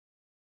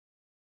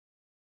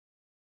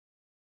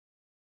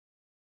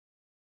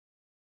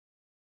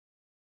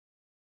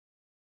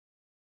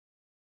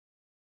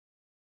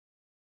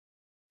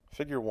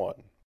Figure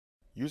 1.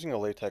 Using a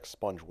latex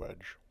sponge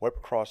wedge, wipe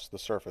across the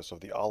surface of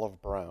the olive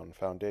brown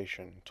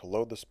foundation to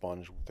load the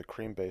sponge with the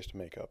cream-based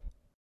makeup.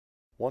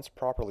 Once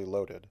properly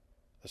loaded,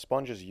 the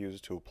sponge is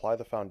used to apply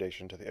the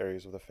foundation to the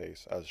areas of the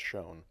face as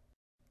shown.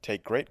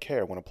 Take great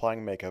care when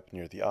applying makeup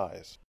near the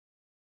eyes.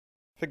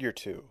 Figure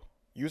 2.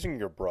 Using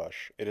your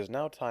brush, it is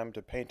now time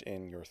to paint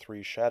in your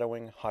 3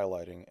 shadowing,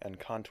 highlighting, and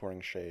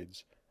contouring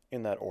shades,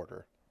 in that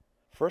order.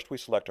 First we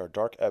select our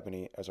dark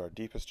ebony as our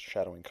deepest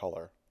shadowing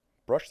color.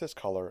 Brush this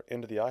color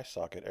into the eye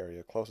socket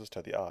area closest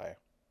to the eye.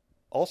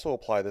 Also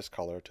apply this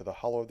color to the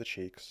hollow of the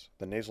cheeks,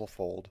 the nasal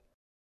fold,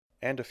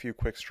 and a few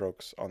quick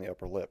strokes on the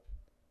upper lip.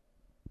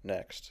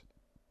 Next,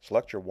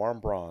 select your warm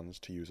bronze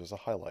to use as a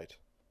highlight.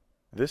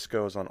 This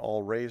goes on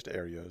all raised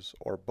areas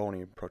or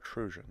bony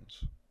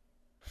protrusions.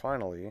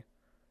 Finally,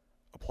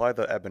 apply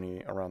the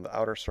ebony around the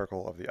outer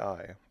circle of the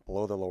eye,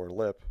 below the lower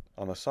lip,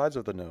 on the sides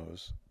of the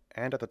nose,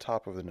 and at the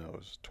top of the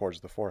nose, towards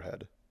the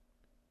forehead.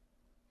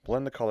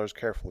 Blend the colors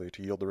carefully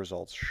to yield the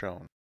results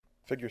shown.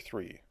 Figure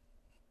 3.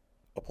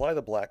 Apply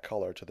the black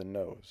color to the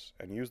nose,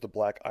 and use the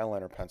black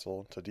eyeliner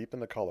pencil to deepen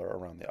the color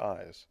around the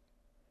eyes.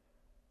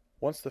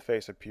 Once the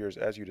face appears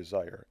as you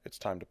desire, it's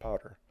time to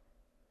powder.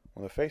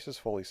 When the face is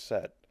fully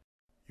set,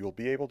 you will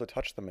be able to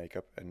touch the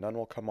makeup and none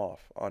will come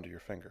off onto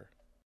your finger.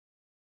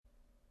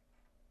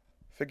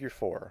 Figure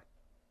 4.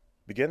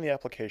 Begin the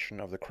application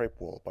of the crepe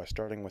wool by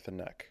starting with the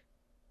neck.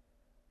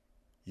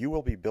 You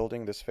will be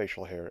building this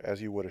facial hair as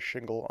you would a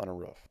shingle on a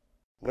roof.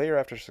 Layer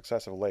after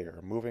successive layer,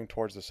 moving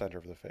towards the center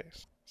of the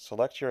face.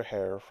 Select your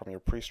hair from your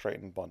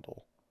pre-straightened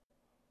bundle.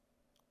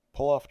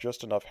 Pull off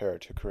just enough hair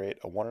to create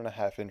a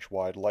 1.5 inch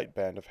wide light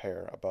band of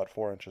hair about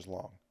 4 inches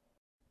long.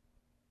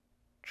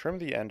 Trim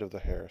the end of the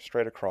hair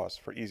straight across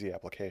for easy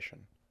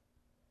application.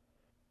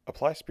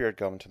 Apply spirit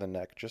gum to the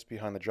neck just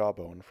behind the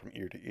jawbone from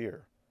ear to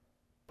ear.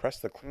 Press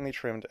the cleanly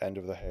trimmed end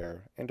of the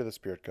hair into the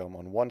spirit gum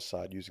on one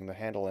side using the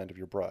handle end of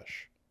your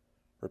brush.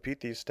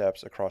 Repeat these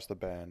steps across the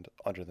band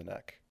under the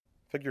neck.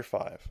 Figure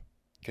 5.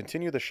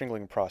 Continue the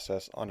shingling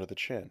process under the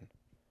chin.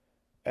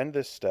 End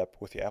this step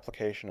with the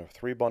application of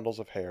 3 bundles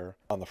of hair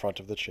on the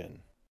front of the chin.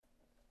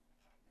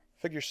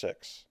 Figure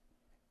 6.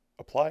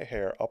 Apply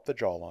hair up the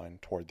jawline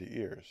toward the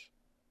ears.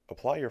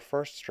 Apply your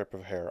first strip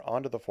of hair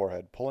onto the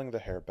forehead, pulling the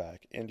hair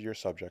back into your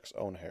subject's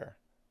own hair.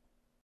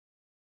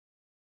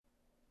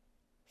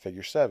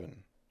 Figure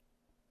 7.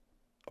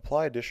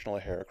 Apply additional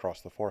hair across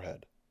the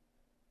forehead.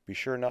 Be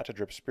sure not to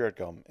drip spirit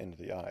gum into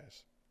the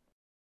eyes.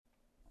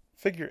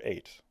 Figure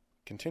 8.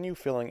 Continue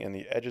filling in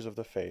the edges of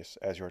the face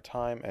as your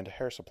time and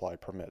hair supply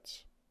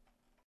permits.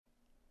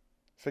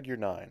 Figure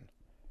 9.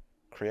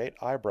 Create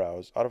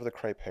eyebrows out of the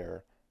crepe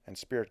hair and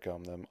spirit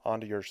gum them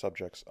onto your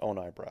subject's own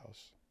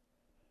eyebrows.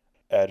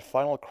 Add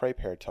final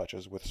crepe hair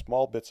touches with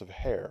small bits of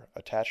hair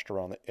attached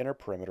around the inner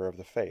perimeter of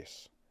the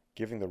face,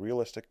 giving the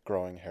realistic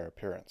growing hair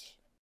appearance.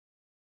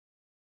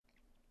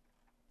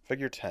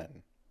 Figure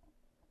 10.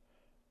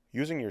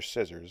 Using your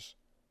scissors,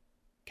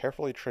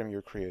 carefully trim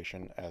your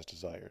creation as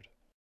desired.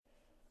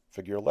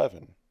 Figure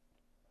 11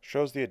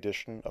 shows the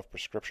addition of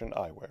prescription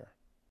eyewear.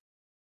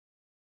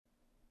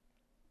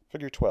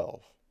 Figure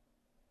 12.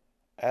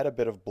 Add a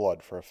bit of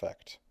blood for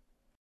effect.